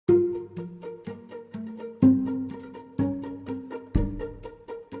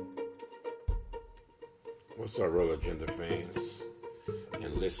What's up, Roller Agenda fans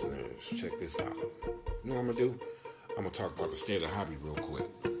and listeners? Check this out. You know what I'm gonna do? I'm gonna talk about the state of hobby real quick.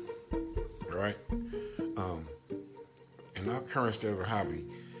 All right. In our current state of hobby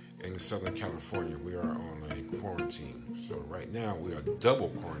in Southern California, we are on a quarantine. So right now we are double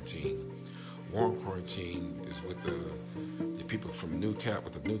quarantined. One quarantine is with the people from Newcastle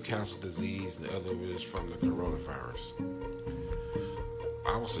with the Newcastle disease, and the other is from the coronavirus.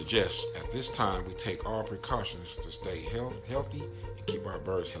 I would suggest at this time we take all precautions to stay healthy and keep our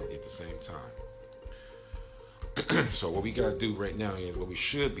birds healthy at the same time. So what we got to do right now is what we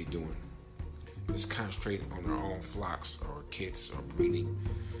should be doing is concentrate on our own flocks or kits or breeding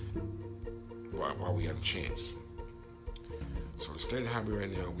while we have a chance. So the state of hobby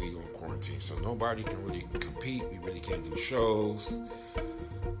right now, we on quarantine, so nobody can really compete. We really can't do shows.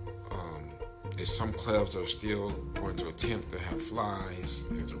 There's some clubs that are still going to attempt to have flies.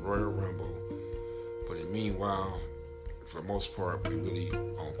 There's a Royal Rumble. But in meanwhile, for the most part, we really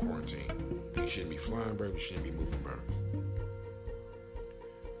on quarantine. We shouldn't be flying birds. We shouldn't be moving birds.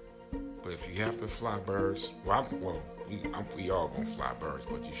 But if you have to fly birds, we all gonna fly birds,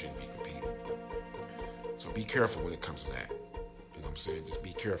 but you shouldn't be competing. So be careful when it comes to that. You know what I'm saying? Just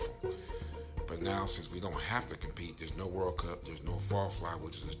be careful. But now, since we don't have to compete, there's no World Cup, there's no fall fly,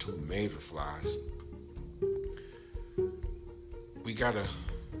 which is the two major flies. We gotta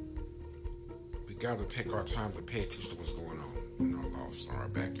take our time to pay attention to what's going on in our lofts or our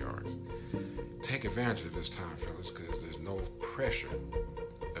backyards. Take advantage of this time, fellas, because there's no pressure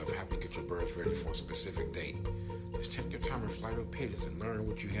of having to get your birds ready for a specific date. Just take your time and fly with pigeons and learn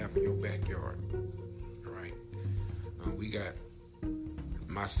what you have in your backyard. All right? We got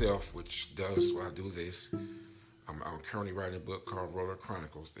myself, which does why I do this. I'm currently writing a book called Roller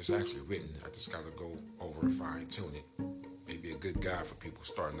Chronicles. It's actually written. I just got to go over and fine tune it. Maybe a good guide for people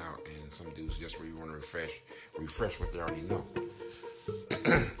starting out, and some dudes just really want to refresh what they already know.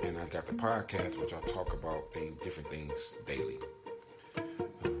 And I got the podcast, which I talk about different things daily.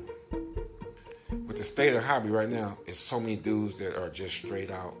 With the state of hobby right now, it's so many dudes that are just straight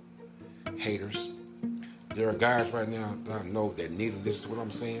out haters. There are guys right now that I know that need to listen to what I'm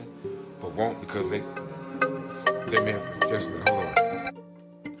saying, but won't because they may have to just hold on.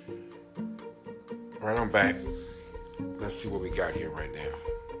 All right, I'm back. Let's see what we got here right now.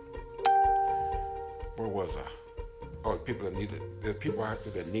 Where was I? Oh, the people out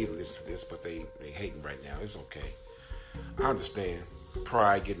there that need to listen to this, but they hating right now. It's okay. I understand.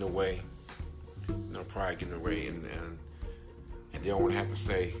 Pride getting away. Pride getting away, and they don't want to have to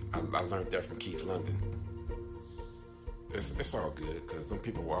say, I learned that from Keith London. It's all good, because some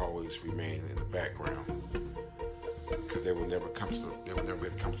people will always remain in the background, because they will never come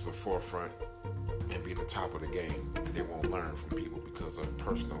to the forefront and be at the top of the game, and they won't learn from people because of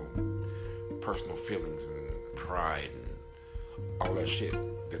personal feelings and pride and all that shit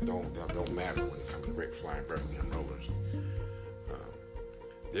that don't matter when it comes to Rick flying Birmingham Rollers.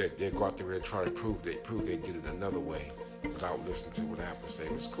 They go out there and try to prove they did it another way without listening to what I have to say.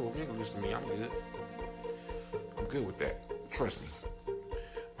 It's cool. You can listen to me. I'm good. I'm good with that. Trust me.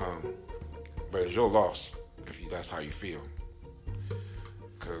 But it's your loss if that's how you feel.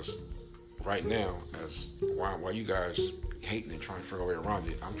 Because right now, while you guys hating and trying to figure a way around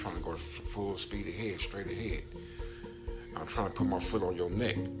it, I'm trying to go full speed ahead, straight ahead. I'm trying to put my foot on your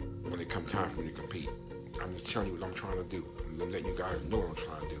neck when it comes time for me to compete. I'm just telling you what I'm trying to do. I'm letting you guys know what I'm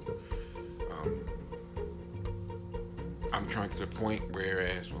trying to do. I'm trying to the point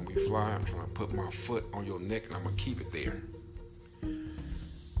whereas when we fly, I'm trying to put my foot on your neck and I'm going to keep it there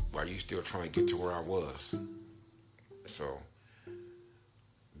while you still trying to get to where I was. So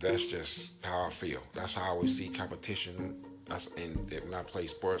that's just how I feel. That's how I always see competition. When I play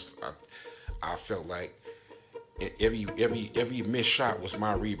sports, I felt like every missed shot was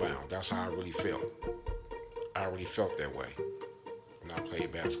my rebound. That's how I really felt. I already felt that way when I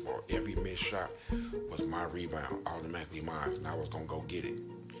played basketball. Every missed shot was my rebound, automatically mine, and I was going to go get it.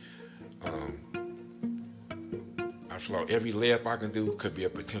 I felt every layup I can do could be a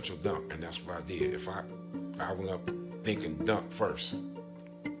potential dunk, and that's what I did. If I went up thinking dunk first, and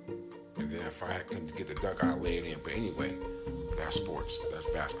then if I couldn't get the dunk, I'd lay it in. But anyway, that's sports. That's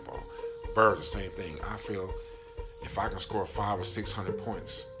basketball. Birds, the same thing. I feel if I can score 500 or 600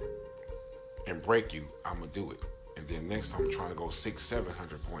 points and break you, I'm gonna do it. And then next time I'm trying to go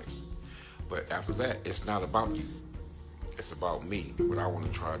 600-700 points. But after that, it's not about you. It's about me. What I want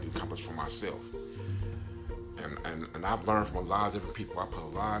to try to accomplish for myself. And I've learned from a lot of different people. I put a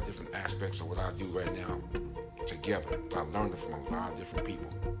lot of different aspects of what I do right now together. I learned it from a lot of different people.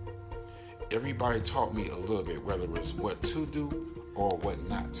 Everybody taught me a little bit, whether it's what to do or what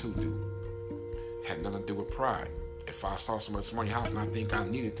not to do. Had nothing to do with pride. If I saw somebody in somebody's house and I think I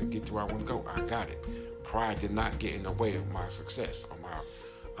needed to get to where I want to go, I got it. Pride did not get in the way of my success or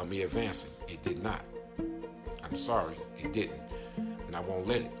of me advancing. It did not. I'm sorry, it didn't. And I won't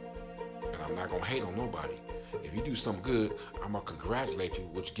let it. And I'm not going to hate on nobody. If you do something good, I'm going to congratulate you,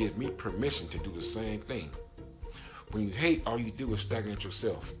 which gives me permission to do the same thing. When you hate, all you do is stagnate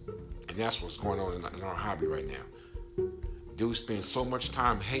yourself. And that's what's going on in our hobby right now. Dudes spend so much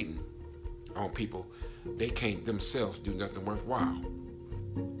time hating on people, they can't themselves do nothing worthwhile.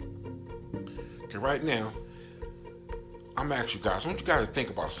 Okay, right now, I'm asking you guys, I want you guys to think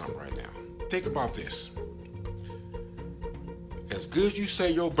about something right now. Think about this. As good as you say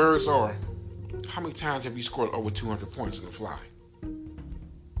your birds are, how many times have you scored over 200 points in the fly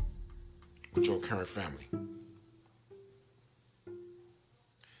with your current family?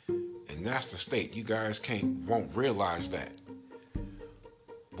 And that's the state. You guys won't realize that.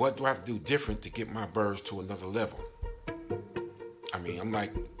 What do I have to do different to get my birds to another level? I mean, I'm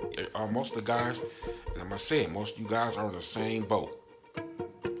like, most of the guys, and I'm going to say it, most of you guys are in the same boat.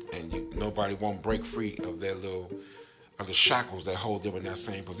 And nobody won't break free of their of the shackles that hold them in that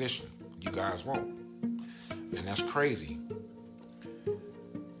same position. You guys won't. And that's crazy.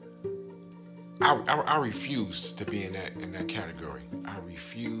 I refuse to be in that category. I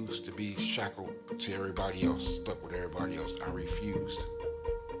refuse to be shackled to everybody else, stuck with everybody else. I refused.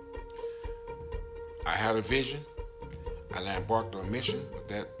 I had a vision, and I embarked on a mission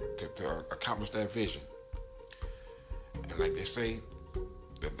to accomplish that vision. And like they say,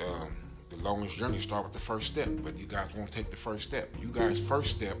 the longest journey starts with the first step, but you guys won't take the first step. You guys'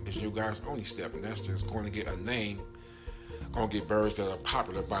 first step is your guys' only step, and that's just going to get a name, going to get birds that are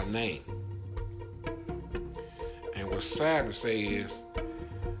popular by name. And what's sad to say is,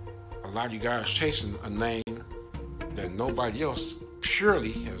 a lot of you guys chasing a name that nobody else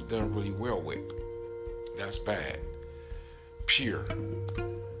purely has done really well with. That's bad. Pure.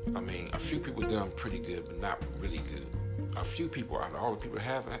 I mean, a few people done pretty good, but not really good. A few people out of all the people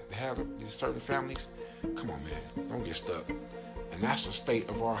that have these certain families, come on, man, don't get stuck. And that's the state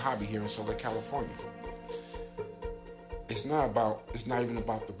of our hobby here in Southern California. It's not even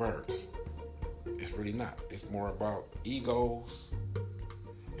about the birds. It's really not. It's more about egos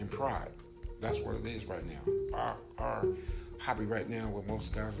and pride. That's what it is right now. Our hobby right now with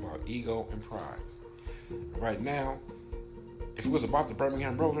most guys is about ego and pride. Right now, if it was about the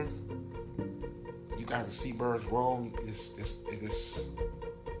Birmingham Roller, you got the seabirds roll. It is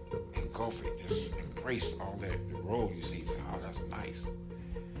engulf it. Just embrace all that roll you see. Oh, that's nice.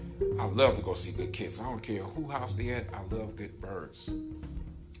 I love to go see good kids. I don't care who house they at. I love good birds.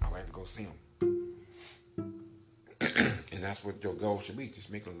 I like to go see them. And that's what your goal should be. Just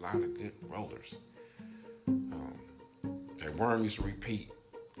make a lot of good rollers. That Worm used to repeat.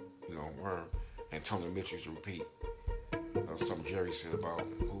 Worm. Antonio Mitchell used to repeat. Something Jerry said about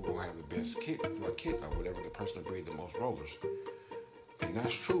who will have the best kit or whatever the person will breed the most rollers. And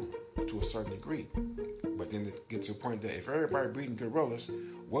that's true to a certain degree. But then it gets to a point that if everybody breeding good rollers,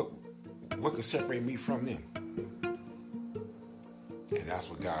 what could separate me from them? And that's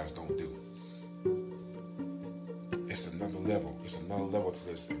what guys don't do. It's another level. It's another level to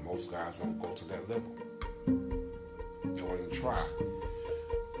this, and most guys won't go to that level. They won't even try.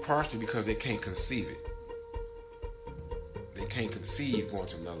 Partially because they can't conceive it. They can't conceive going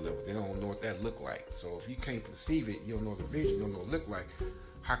to another level. They don't know what that look like. So if you can't conceive it, you don't know the vision, you don't know what it look like,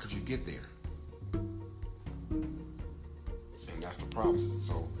 how could you get there? And that's the problem.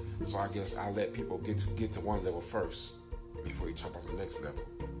 So I guess I let people get to one level first before you talk about the next level.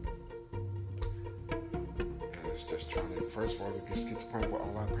 And it's just trying to, first of all, just get to the point where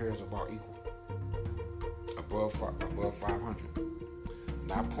all our pairs are about equal. Above 500.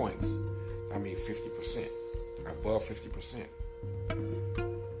 Not points. I mean 50%. Above 50%.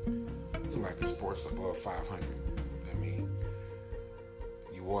 You like in sports above 500. I mean,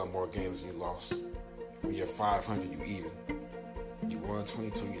 you won more games than you lost. When you're 500, you even. You won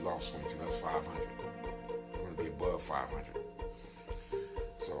 22, you lost 22. That's 500. You want to be above 500.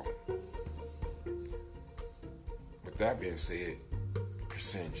 So, with that being said,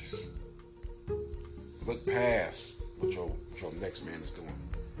 percentages. Look past what your next man is doing.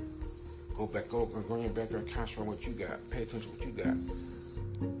 Go in your backyard, concentrate on what you got. Pay attention to what you got.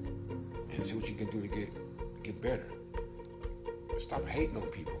 And see what you can do to get better. Stop hating on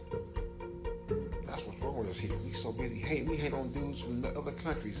people. That's what's wrong with us here. We so busy hating. We hate on dudes from the other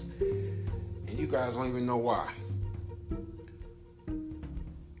countries. And you guys don't even know why.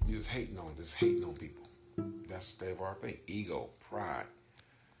 You just hating on people. That's the state of our thing. Ego, pride.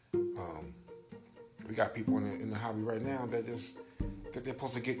 We got people in the hobby right now that they're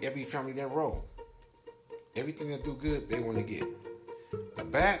supposed to get every family their role. Everything that do good, they want to get. The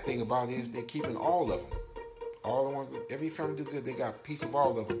bad thing about it is they're keeping all of them. All the ones, every family do good, they got a piece of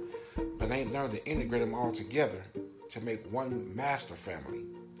all of them, but they ain't learned to integrate them all together to make one master family.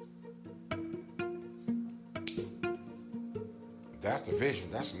 That's the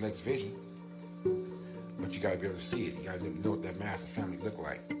vision. That's the next vision. But you got to be able to see it. You got to know what that master family look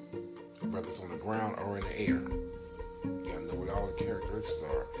like, whether it's on the ground or in the air. You got to know what all the characteristics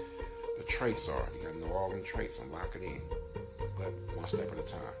are, the traits are. You got to know all them traits and lock it in. But one step at a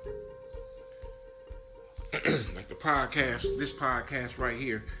time. Like the podcast, this podcast right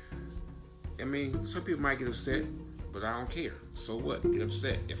here. I mean, some people might get upset, but I don't care. So what? Get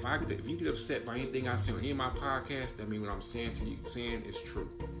upset. If you get upset by anything I say on any of my podcasts, that means what I'm saying is true,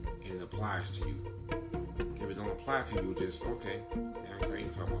 and it applies to you. If it don't apply to you, just okay. I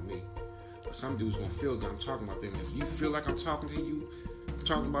ain't talking about me. But some dudes gonna feel that I'm talking about them. If you feel like I'm talking to you, I'm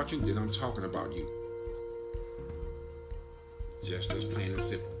talking about you, then I'm talking about you. Just plain and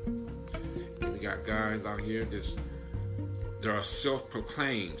simple. And we got guys out here that are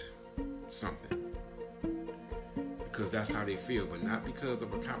self-proclaimed something because that's how they feel, but not because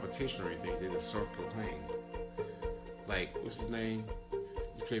of a competition or anything. They're just self-proclaimed. Like, what's his name?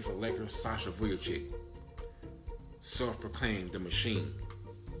 He played for the Lakers, Sasha Vujacic. Self-proclaimed the machine.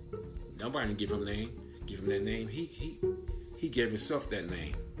 Nobody didn't give him that name. He gave himself that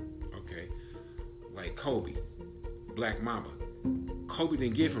name. Okay, like Kobe, Black Mamba. Kobe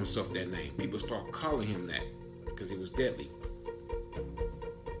didn't give himself that name. People start calling him that because he was deadly.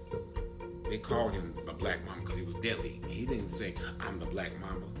 They called him a Black Mamba because he was deadly. He didn't say, I'm the Black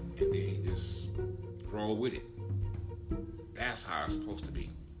Mamba. And then he just rolled with it. That's how it's supposed to be.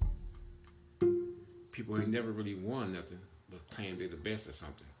 People ain't never really won nothing but claim they're the best at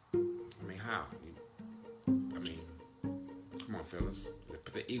something. I mean, how? I mean, come on, fellas.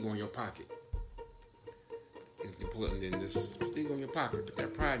 Put the ego in your pocket. You can pull it and then just put the ego in your pocket. Put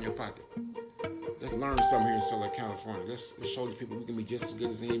that pride in your pocket. Let's learn something here in Southern California. Let's show these people we can be just as good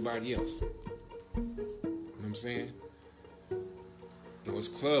as anybody else. You know what I'm saying? There's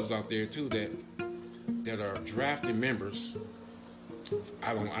clubs out there too that are drafting members.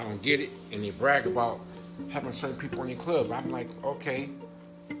 I don't get it, and they brag about having certain people in your club. I'm like, okay,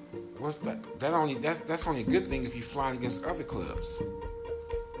 what's that? That's only a good thing if you're flying against other clubs.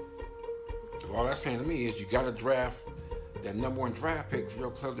 All that's saying to me is you got to draft that number one draft pick for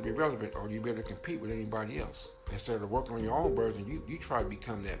your club to be relevant, or you better compete with anybody else. Instead of working on your own birds, and you try to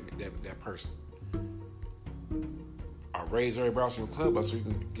become that person. Or raise everybody else in your club up so you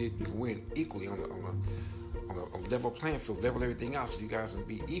can win equally on a level playing field, level everything out, so you guys can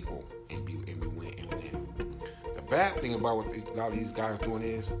be equal and win. The bad thing about what a lot of these guys doing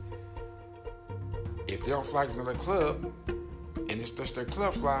is, if they don't fly to another club, and it's just their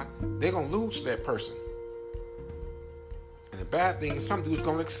club fly, they're going to lose to that person. And the bad thing is some dude's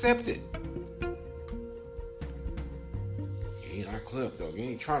going to accept it. He ain't our club, though. You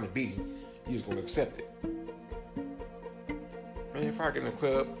ain't trying to beat him. You just going to accept it. Man, if I get in the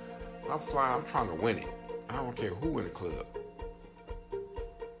club, I'm flying, I'm trying to win it. I don't care who in the club.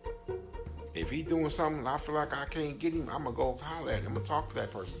 If he doing something and I feel like I can't get him, I'm going to go holler at him. I'm going to talk to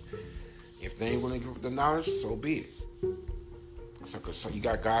that person. If they ain't willing to give the knowledge, so be it. So you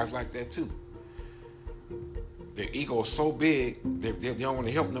got guys like that too. Their ego is so big, they don't want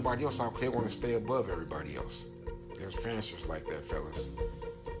to help nobody else out. They want to stay above everybody else. There's fanciers like that, fellas.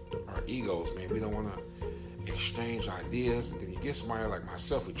 Our egos, man, we don't want to exchange ideas. And then you get somebody like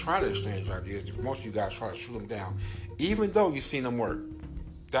myself who try to exchange ideas. Most of you guys try to shoot them down, even though you've seen them work.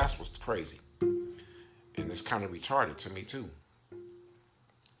 That's what's crazy. And it's kind of retarded to me too.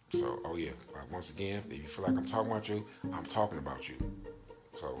 So, oh yeah, once again, if you feel like I'm talking about you, I'm talking about you.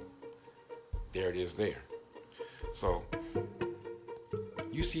 So, there it is there. So,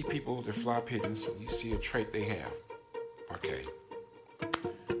 you see people that fly pigeons, you see a trait they have. Okay.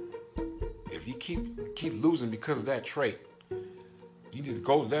 If you keep losing because of that trait, you need to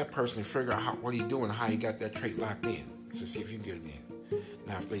go to that person and figure out what he's doing and how he got that trait locked in to see if you can get it in.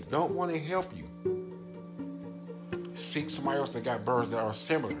 Now, if they don't want to help you, seek somebody else that got birds that are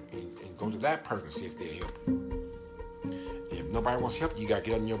similar and go to that person and see if they'll help you. And if nobody wants to help you, you got to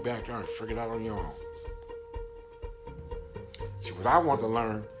get out in your backyard and figure it out on your own. See, what I want to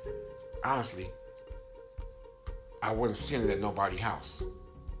learn, honestly, I wasn't seeing it at nobody's house.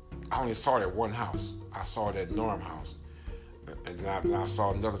 I only saw it at one house. I saw it at Norm house. And then I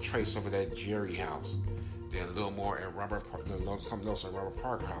saw another trace of it at Jerry house. Then a little more at Robert Park, something else at Robert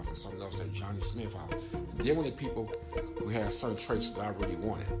Parker house, and something else at Johnny Smith house. They were the people who had certain traits that I really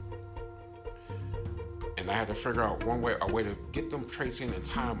wanted. And I had to figure out a way to get them traits in and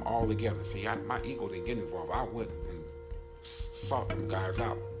tie them all together. See, my ego didn't get involved. I went and sought them guys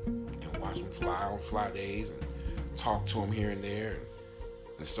out and watched them fly on fly days and talk to them here and there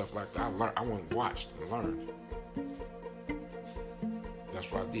and stuff like that. I went and watched and learned.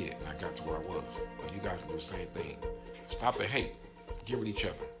 That's what I did, and I got to where I was. But you guys can do the same thing. Stop the hate. Get with each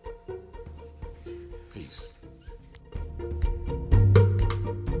other.